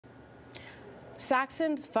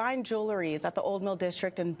Saxon's Fine Jewelries at the Old Mill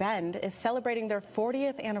District in Bend is celebrating their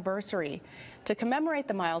 40th anniversary. To commemorate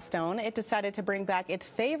the milestone, it decided to bring back its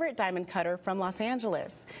favorite diamond cutter from Los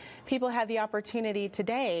Angeles. People had the opportunity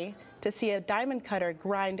today to see a diamond cutter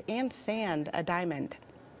grind and sand a diamond.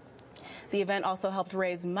 The event also helped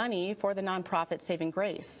raise money for the nonprofit Saving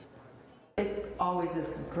Grace. It always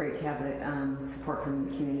is great to have the support from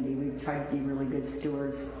the community. We've tried to be really good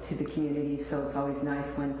stewards to the community, so it's always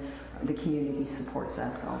nice when the community supports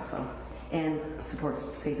us also and supports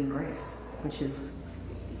Saving Grace, which is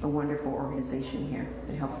a wonderful organization here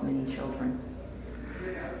that helps many children.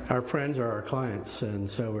 Our friends are our clients, and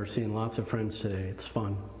so we're seeing lots of friends today. It's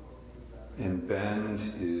fun. And Bend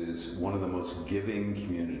is one of the most giving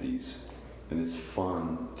communities, and it's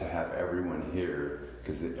fun to have everyone here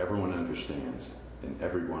because everyone understands and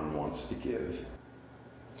everyone wants to give.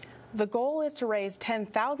 The goal is to raise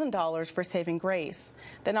 $10,000 for Saving Grace.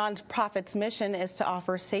 The nonprofit's mission is to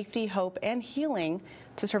offer safety, hope, and healing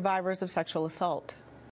to survivors of sexual assault.